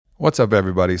What's up,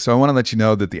 everybody? So I want to let you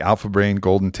know that the Alpha Brain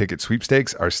Golden Ticket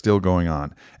Sweepstakes are still going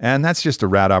on. And that's just a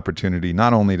rad opportunity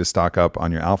not only to stock up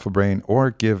on your Alpha Brain or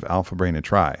give Alpha Brain a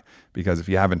try. Because if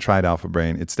you haven't tried Alpha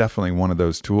Brain, it's definitely one of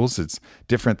those tools. It's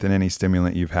different than any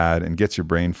stimulant you've had and gets your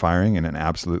brain firing in an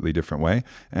absolutely different way.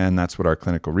 And that's what our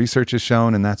clinical research has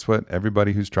shown. And that's what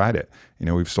everybody who's tried it. You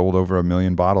know, we've sold over 1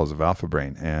 million bottles of Alpha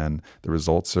Brain and the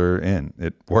results are in.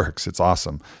 It works. It's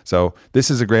awesome. So this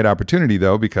is a great opportunity,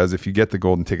 though, because if you get the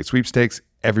Golden Ticket Sweepstakes,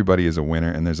 everybody is a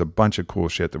winner. And there's a bunch of cool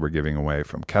shit that we're giving away,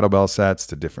 from kettlebell sets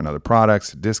to different other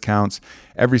products, to discounts.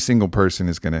 Every single person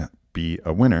is going to be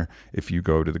a winner if you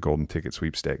go to the Golden Ticket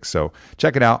Sweepstakes. So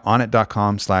check it out,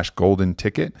 onnit.com/golden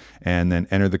ticket, and then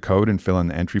enter the code and fill in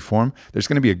the entry form. There's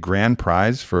going to be a grand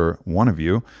prize for one of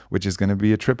you, which is going to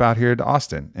be a trip out here to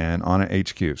Austin and Onnit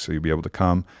HQ. So you'll be able to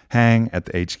come hang at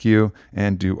the HQ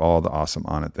and do all the awesome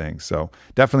Onnit things. So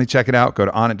definitely check it out. Go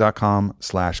to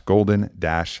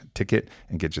onnit.com/golden-ticket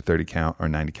and get your 30 count or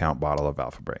 90 count bottle of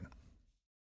Alpha Brain.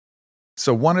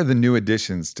 So one of the new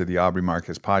additions to the Aubrey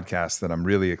Marcus podcast that I'm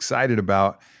really excited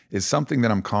about is something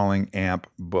that I'm calling AMP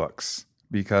Books,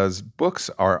 because books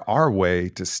are our way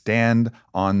to stand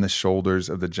on the shoulders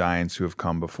of the giants who have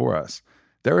come before us.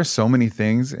 There are so many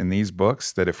things in these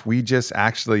books that if we just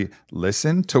actually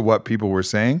listened to what people were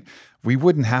saying, we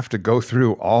wouldn't have to go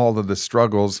through all of the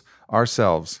struggles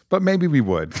ourselves. But maybe we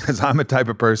would, because I'm a type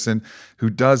of person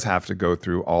who does have to go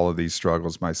through all of these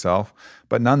struggles myself.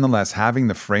 But nonetheless, having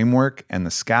the framework and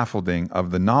the scaffolding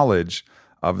of the knowledge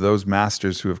of those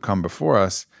masters who have come before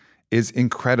us is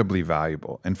incredibly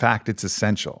valuable. In fact, it's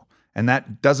essential. And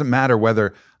that doesn't matter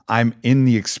whether I'm in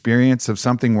the experience of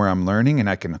something where I'm learning and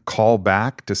I can call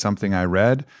back to something I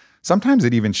read. Sometimes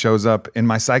it even shows up in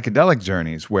my psychedelic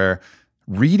journeys, where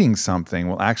reading something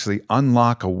will actually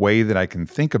unlock a way that I can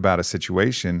think about a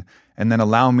situation and then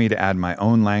allow me to add my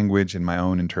own language and my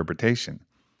own interpretation.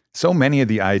 So many of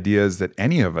the ideas that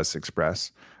any of us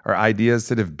express are ideas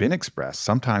that have been expressed,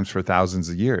 sometimes for thousands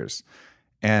of years.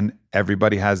 And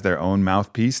everybody has their own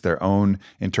mouthpiece, their own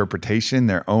interpretation,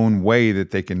 their own way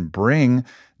that they can bring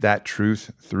that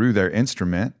truth through their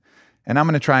instrument. And I'm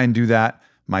going to try and do that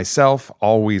myself,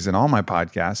 always in all my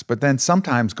podcasts, but then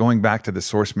sometimes going back to the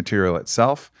source material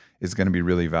itself is going to be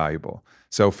really valuable.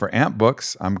 So for AMP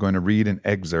Books, I'm going to read an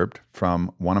excerpt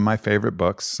from one of my favorite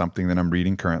books, something that I'm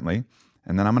reading currently,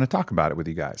 and then I'm going to talk about it with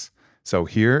you guys. So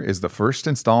here is the first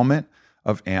installment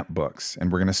of AMP Books, and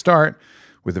we're going to start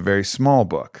with a very small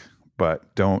book,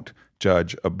 but don't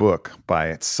judge a book by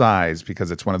its size,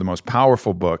 because it's one of the most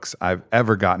powerful books I've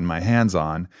ever gotten my hands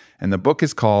on, and the book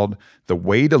is called The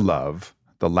Way to Love: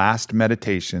 The Last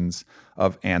Meditations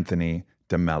of Anthony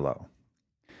DeMello.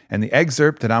 And the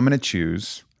excerpt that I'm going to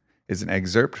choose is an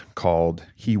excerpt called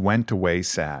He Went Away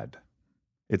Sad.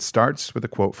 It starts with a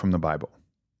quote from the Bible.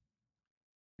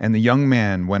 "And the young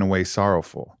man went away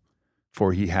sorrowful,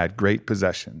 for he had great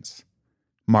possessions."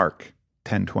 Mark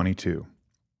 10:22.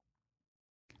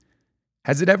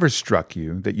 Has it ever struck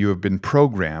you that you have been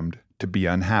programmed to be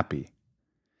unhappy?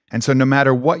 And so no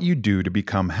matter what you do to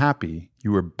become happy,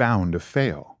 you are bound to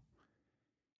fail.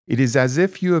 It is as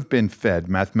if you have been fed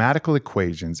mathematical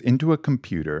equations into a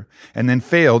computer and then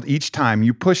failed each time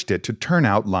you pushed it to turn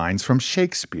out lines from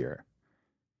Shakespeare.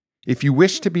 If you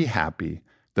wish to be happy,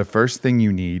 the first thing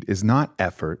you need is not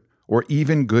effort or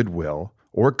even goodwill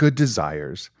or good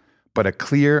desires, but a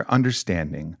clear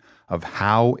understanding of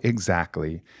how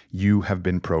exactly you have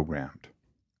been programmed.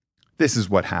 This is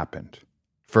what happened.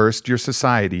 First, your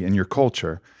society and your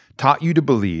culture taught you to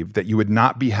believe that you would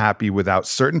not be happy without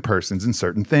certain persons and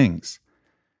certain things.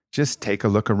 Just take a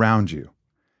look around you.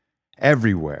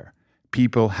 Everywhere,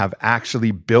 people have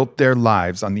actually built their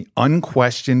lives on the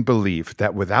unquestioned belief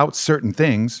that without certain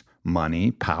things,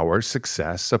 money, power,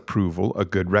 success, approval, a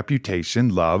good reputation,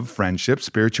 love, friendship,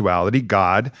 spirituality,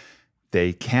 God,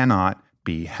 they cannot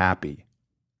be happy.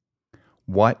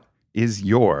 What is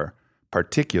your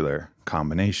particular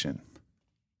combination?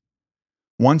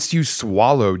 Once you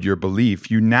swallowed your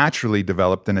belief, you naturally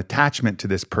developed an attachment to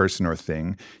this person or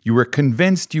thing you were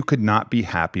convinced you could not be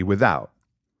happy without.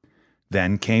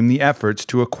 Then came the efforts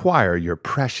to acquire your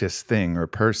precious thing or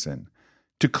person,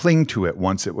 to cling to it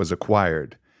once it was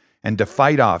acquired, and to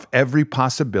fight off every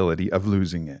possibility of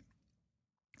losing it.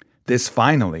 This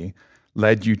finally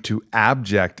led you to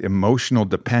abject emotional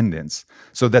dependence,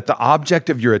 so that the object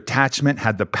of your attachment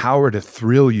had the power to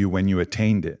thrill you when you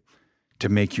attained it, to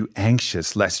make you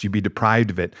anxious lest you be deprived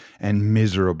of it, and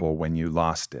miserable when you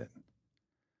lost it.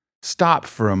 Stop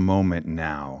for a moment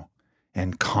now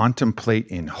and contemplate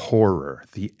in horror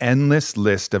the endless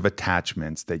list of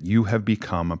attachments that you have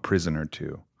become a prisoner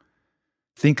to.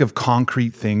 Think of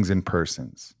concrete things and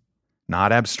persons.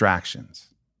 not abstractions.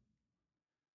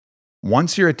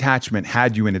 Once your attachment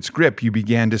had you in its grip, you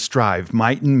began to strive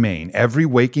might and main every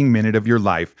waking minute of your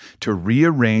life to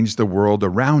rearrange the world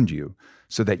around you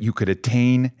so that you could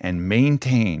attain and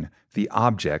maintain the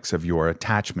objects of your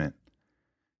attachment.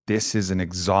 This is an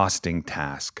exhausting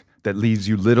task that leaves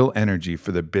you little energy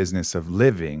for the business of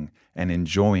living and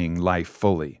enjoying life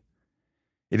fully.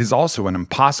 It is also an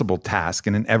impossible task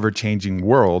in an ever-changing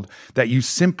world that you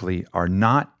simply are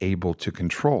not able to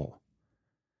control.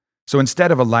 So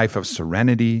instead of a life of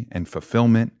serenity and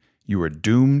fulfillment, you are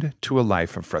doomed to a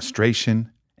life of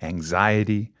frustration,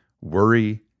 anxiety,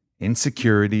 worry,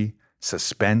 insecurity,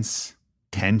 suspense,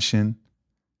 tension.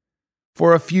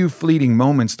 For a few fleeting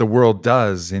moments, the world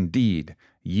does, indeed,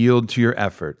 yield to your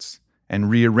efforts and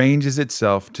rearranges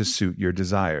itself to suit your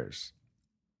desires.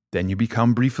 Then you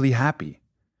become briefly happy.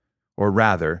 Or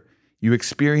rather, you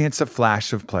experience a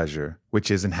flash of pleasure, which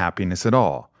isn't happiness at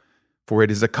all, for it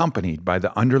is accompanied by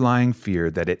the underlying fear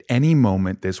that at any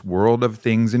moment this world of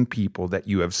things and people that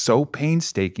you have so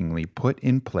painstakingly put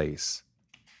in place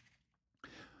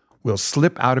will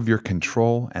slip out of your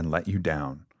control and let you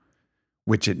down,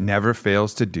 which it never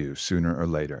fails to do sooner or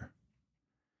later.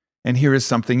 And here is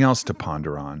something else to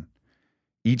ponder on.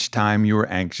 Each time you are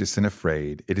anxious and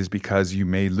afraid, it is because you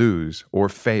may lose or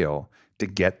fail to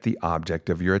get the object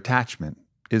of your attachment,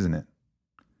 isn't it?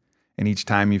 And each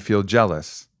time you feel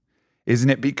jealous, isn't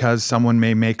it because someone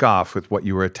may make off with what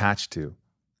you were attached to?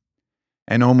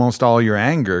 And almost all your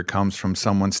anger comes from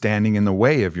someone standing in the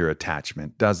way of your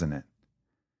attachment, doesn't it?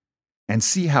 And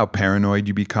see how paranoid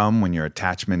you become when your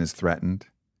attachment is threatened?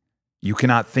 You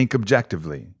cannot think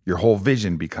objectively. Your whole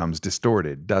vision becomes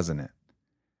distorted, doesn't it?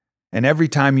 And every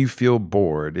time you feel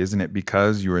bored, isn't it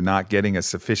because you are not getting a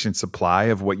sufficient supply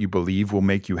of what you believe will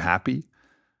make you happy,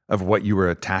 of what you are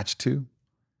attached to?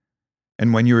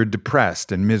 And when you are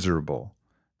depressed and miserable,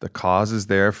 the cause is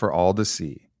there for all to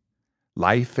see.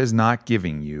 Life is not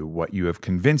giving you what you have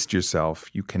convinced yourself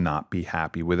you cannot be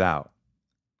happy without.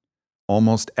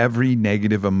 Almost every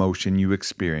negative emotion you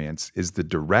experience is the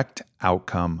direct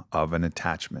outcome of an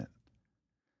attachment.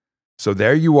 So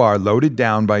there you are, loaded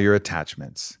down by your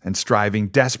attachments and striving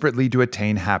desperately to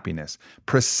attain happiness,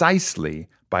 precisely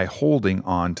by holding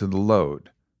on to the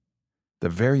load. The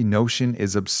very notion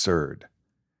is absurd.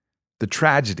 The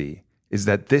tragedy is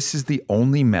that this is the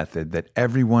only method that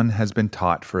everyone has been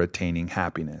taught for attaining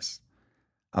happiness,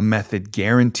 a method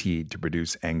guaranteed to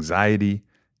produce anxiety,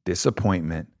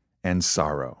 disappointment, and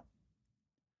sorrow.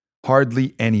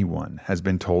 Hardly anyone has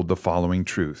been told the following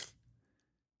truth.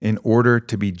 In order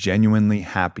to be genuinely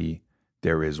happy,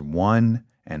 there is one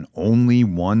and only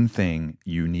one thing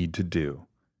you need to do.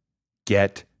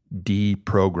 Get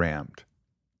deprogrammed.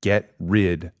 Get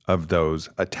rid of those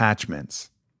attachments.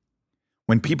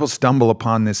 When people stumble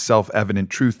upon this self-evident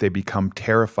truth, they become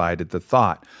terrified at the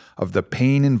thought of the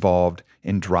pain involved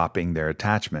in dropping their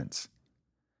attachments.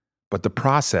 But the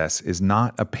process is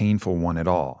not a painful one at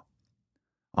all.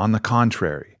 On the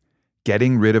contrary,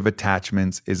 getting rid of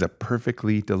attachments is a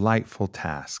perfectly delightful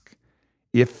task,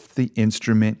 if the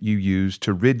instrument you use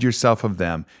to rid yourself of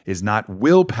them is not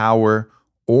willpower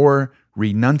or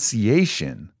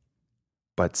renunciation,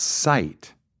 but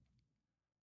sight.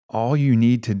 All you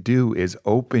need to do is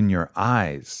open your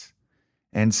eyes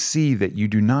and see that you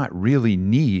do not really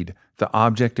need the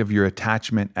object of your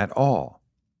attachment at all.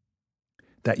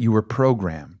 That you were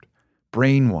programmed,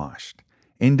 brainwashed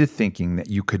into thinking that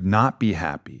you could not be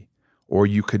happy or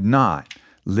you could not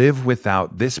live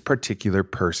without this particular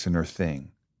person or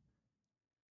thing.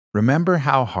 Remember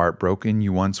how heartbroken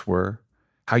you once were?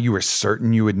 How you were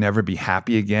certain you would never be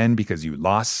happy again because you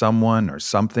lost someone or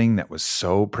something that was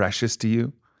so precious to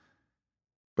you?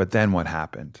 But then what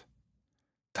happened?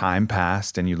 Time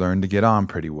passed and you learned to get on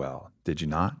pretty well, did you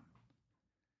not?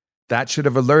 That should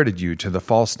have alerted you to the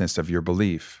falseness of your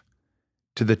belief,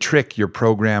 to the trick your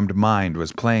programmed mind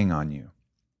was playing on you.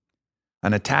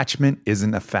 An attachment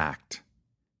isn't a fact.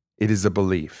 It is a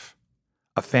belief,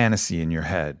 a fantasy in your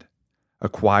head,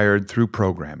 acquired through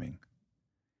programming.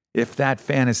 If that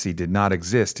fantasy did not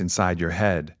exist inside your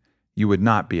head, you would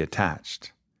not be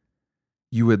attached.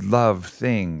 You would love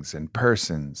things and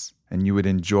persons, and you would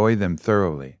enjoy them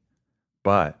thoroughly.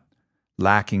 But,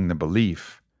 lacking the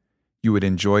belief, you would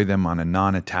enjoy them on a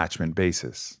non-attachment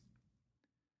basis.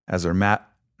 As a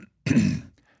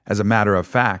matter of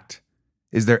fact,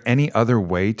 is there any other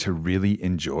way to really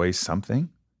enjoy something?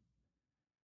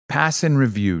 Pass in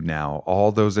review now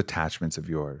all those attachments of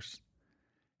yours,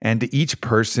 and to each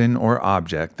person or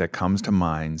object that comes to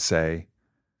mind say,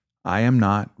 I am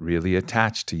not really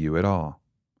attached to you at all.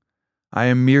 I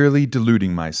am merely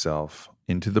deluding myself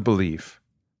into the belief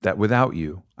that without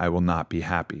you, I will not be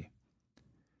happy.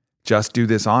 Just do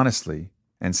this honestly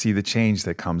and see the change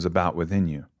that comes about within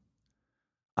you.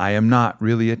 I am not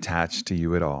really attached to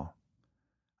you at all.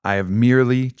 I have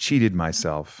merely cheated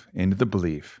myself into the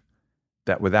belief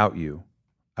that without you,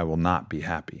 I will not be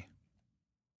happy.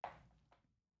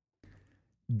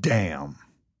 Damn.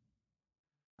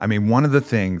 I mean, one of the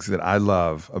things that I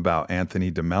love about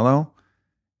Anthony DeMello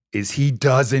is he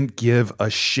doesn't give a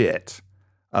shit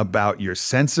about your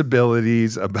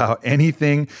sensibilities, about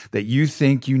anything that you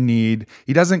think you need.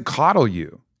 He doesn't coddle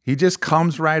you. He just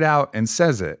comes right out and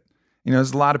says it. You know,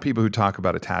 there's a lot of people who talk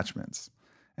about attachments.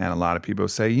 And a lot of people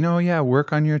say,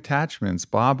 work on your attachments,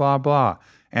 blah, blah, blah.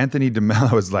 Anthony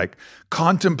DeMello is like,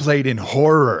 contemplate in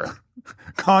horror.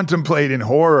 Contemplate in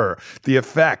horror the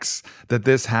effects that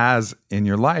this has in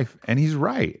your life. And he's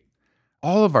right.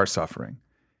 All of our suffering,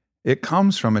 it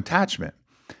comes from attachment.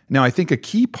 Now, I think a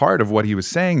key part of what he was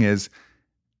saying is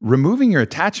removing your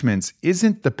attachments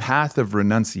isn't the path of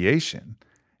renunciation.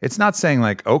 It's not saying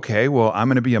like, okay, well, I'm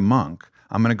going to be a monk.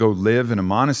 I'm going to go live in a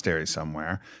monastery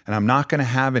somewhere and I'm not going to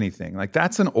have anything. Like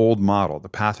that's an old model, the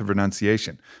path of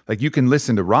renunciation. Like you can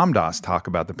listen to Ram Dass talk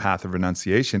about the path of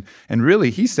renunciation. And really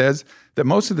he says that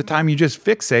most of the time you just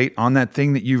fixate on that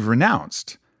thing that you've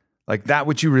renounced. Like that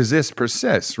which you resist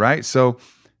persists, right? So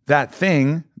that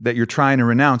thing that you're trying to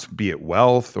renounce, be it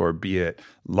wealth or be it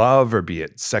love or be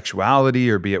it sexuality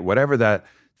or be it whatever that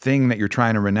thing that you're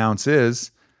trying to renounce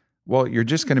is, well, you're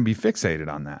just going to be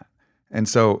fixated on that. And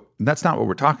so that's not what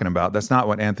we're talking about. That's not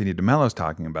what Anthony DeMello is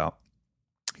talking about.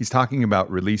 He's talking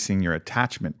about releasing your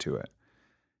attachment to it.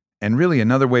 And really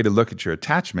another way to look at your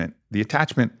attachment, the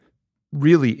attachment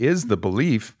really is the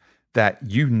belief that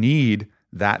you need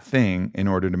that thing in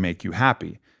order to make you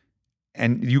happy.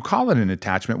 And you call it an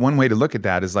attachment. One way to look at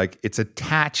that is like it's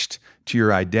attached to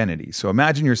your identity. So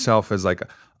imagine yourself as like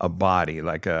a body,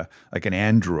 like an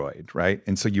android, right?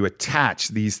 And so you attach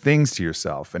these things to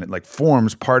yourself and it like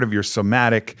forms part of your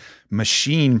somatic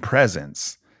machine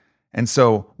presence. And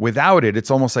so without it,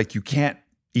 it's almost like you can't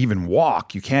even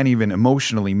walk. You can't even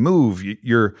emotionally move.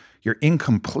 You're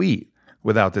incomplete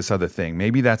without this other thing.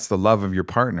 Maybe that's the love of your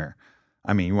partner.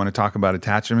 I mean, you want to talk about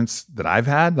attachments that I've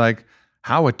had? Like,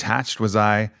 how attached was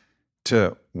I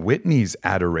to Whitney's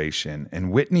adoration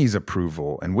and Whitney's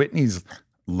approval and Whitney's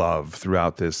love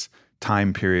throughout this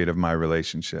time period of my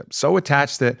relationship? So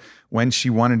attached that when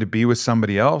she wanted to be with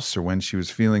somebody else or when she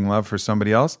was feeling love for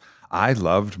somebody else, I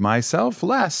loved myself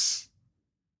less.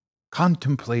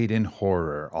 Contemplate in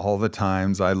horror all the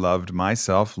times I loved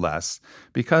myself less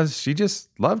because she just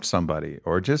loved somebody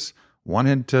or just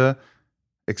wanted to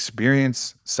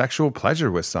experience sexual pleasure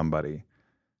with somebody.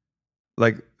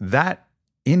 Like that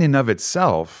in and of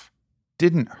itself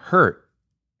didn't hurt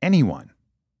anyone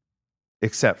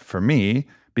except for me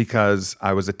because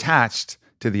I was attached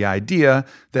to the idea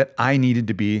that I needed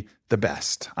to be the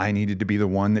best. I needed to be the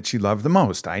one that she loved the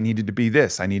most. I needed to be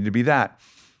this. I needed to be that.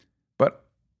 But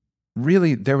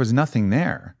really, there was nothing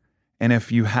there. And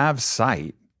if you have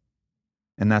sight,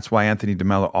 and that's why Anthony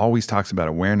DeMello always talks about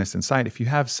awareness and sight. If you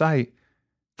have sight,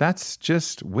 that's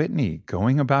just Whitney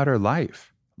going about her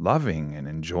life, loving and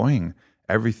enjoying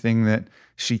everything that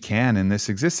she can in this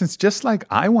existence, just like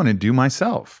I want to do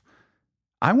myself.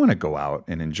 I want to go out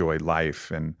and enjoy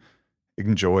life and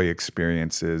enjoy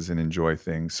experiences and enjoy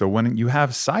things. So when you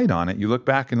have sight on it, you look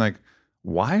back and like,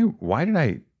 why did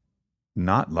I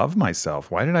not love myself?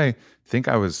 Why did I think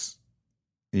I was,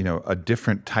 a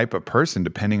different type of person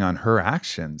depending on her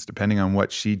actions, depending on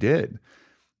what she did?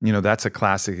 That's a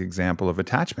classic example of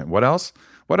attachment. What else?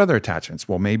 What other attachments?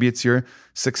 Well, maybe it's your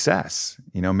success.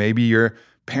 Maybe your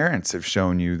parents have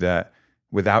shown you that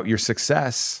without your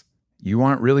success, you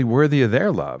aren't really worthy of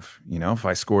their love. If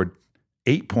I scored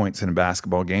 8 points in a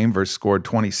basketball game versus scored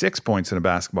 26 points in a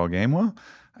basketball game, well,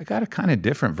 I got a kind of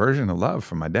different version of love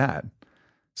from my dad.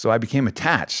 So I became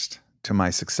attached to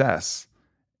my success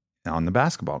on the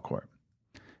basketball court.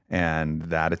 And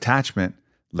that attachment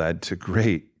led to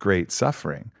great, great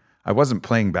suffering. I wasn't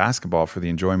playing basketball for the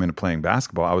enjoyment of playing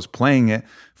basketball. I was playing it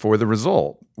for the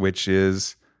result, which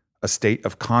is a state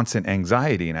of constant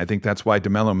anxiety. And I think that's why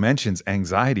DeMello mentions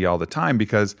anxiety all the time,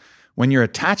 because when you're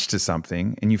attached to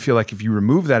something and you feel like if you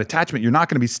remove that attachment, you're not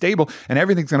going to be stable and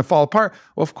everything's going to fall apart.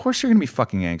 Well, of course, you're going to be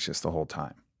fucking anxious the whole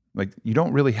time. Like you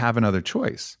don't really have another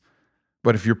choice.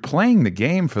 But if you're playing the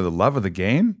game for the love of the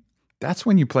game, that's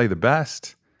when you play the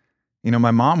best.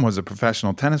 My mom was a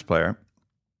professional tennis player,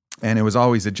 and it was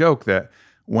always a joke that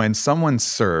when someone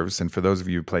serves, and for those of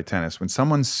you who play tennis, when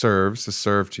someone serves a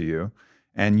serve to you,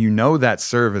 and that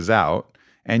serve is out,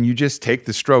 and you just take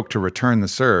the stroke to return the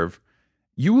serve,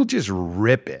 you will just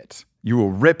rip it. You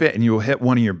will rip it and you will hit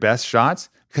one of your best shots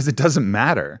because it doesn't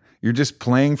matter. You're just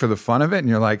playing for the fun of it. And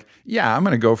you're like, yeah, I'm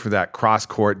going to go for that cross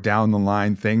court down the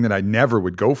line thing that I never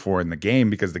would go for in the game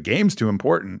because the game's too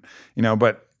important,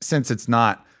 but since it's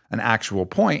not an actual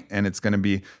point and it's going to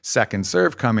be second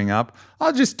serve coming up,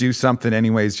 I'll just do something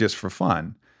anyways, just for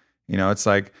fun. It's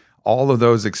like all of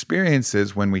those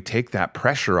experiences, when we take that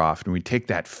pressure off and we take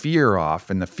that fear off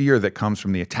and the fear that comes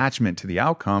from the attachment to the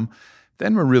outcome,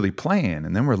 then we're really playing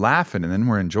and then we're laughing and then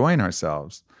we're enjoying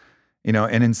ourselves.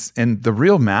 And the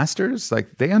real masters,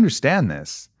 like, they understand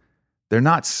this. They're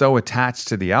not so attached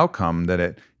to the outcome that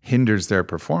it hinders their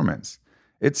performance.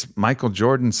 It's Michael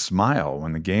Jordan's smile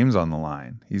when the game's on the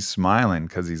line. He's smiling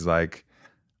because he's like,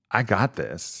 I got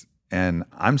this. And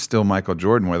I'm still Michael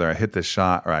Jordan, whether I hit this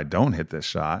shot or I don't hit this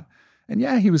shot. And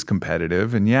yeah, he was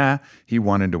competitive. And yeah, he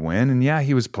wanted to win. And yeah,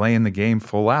 he was playing the game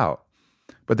full out.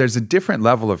 But there's a different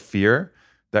level of fear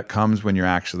that comes when you're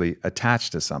actually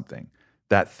attached to something.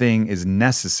 That thing is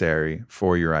necessary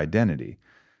for your identity.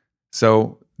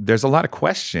 So there's a lot of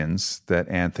questions that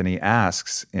Anthony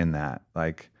asks in that.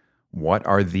 Like, what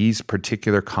are these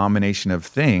particular combination of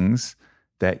things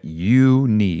that you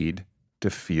need to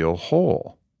feel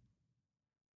whole?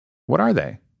 What are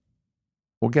they?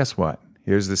 Well, guess what?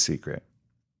 Here's the secret.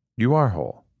 You are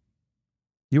whole.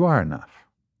 You are enough.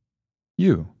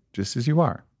 You, just as you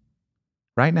are.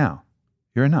 Right now,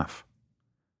 you're enough.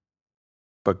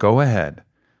 But go ahead,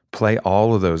 play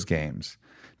all of those games,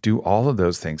 do all of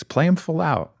those things, play them full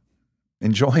out,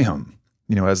 enjoy them.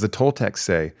 As the Toltecs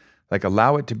say, like,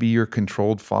 allow it to be your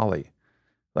controlled folly.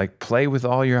 Like, play with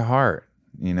all your heart,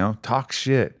 talk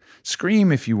shit,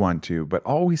 scream if you want to, but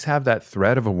always have that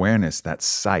thread of awareness, that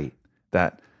sight,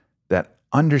 that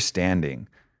understanding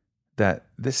that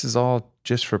this is all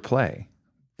just for play,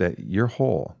 that you're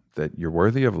whole, that you're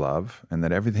worthy of love, and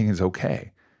that everything is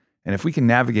okay. And if we can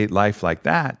navigate life like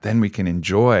that, then we can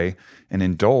enjoy and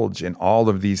indulge in all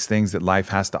of these things that life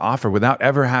has to offer without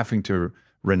ever having to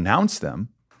renounce them,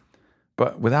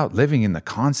 but without living in the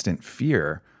constant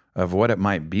fear of what it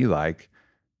might be like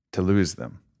to lose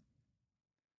them.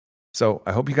 So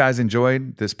I hope you guys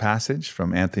enjoyed this passage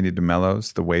from Anthony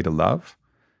DeMello's The Way to Love.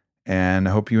 And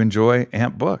I hope you enjoy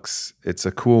AMP Books. It's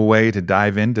a cool way to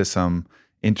dive into some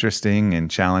interesting and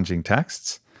challenging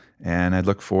texts. And I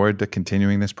look forward to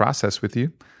continuing this process with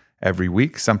you every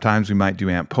week. Sometimes we might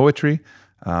do AMP Poetry,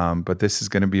 but this is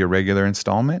going to be a regular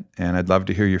installment, and I'd love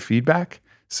to hear your feedback.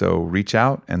 So reach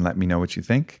out and let me know what you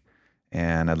think.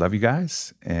 And I love you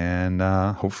guys. And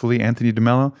hopefully Anthony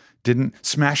DeMello didn't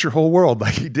smash your whole world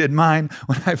like he did mine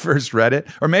when I first read it.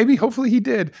 Or maybe hopefully he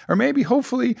did. Or maybe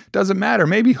hopefully doesn't matter.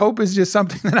 Maybe hope is just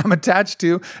something that I'm attached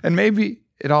to. And maybe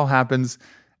it all happens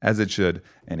as it should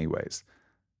anyways.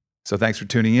 So thanks for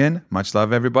tuning in. Much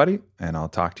love, everybody. And I'll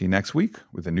talk to you next week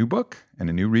with a new book and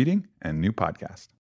a new reading and a new podcast.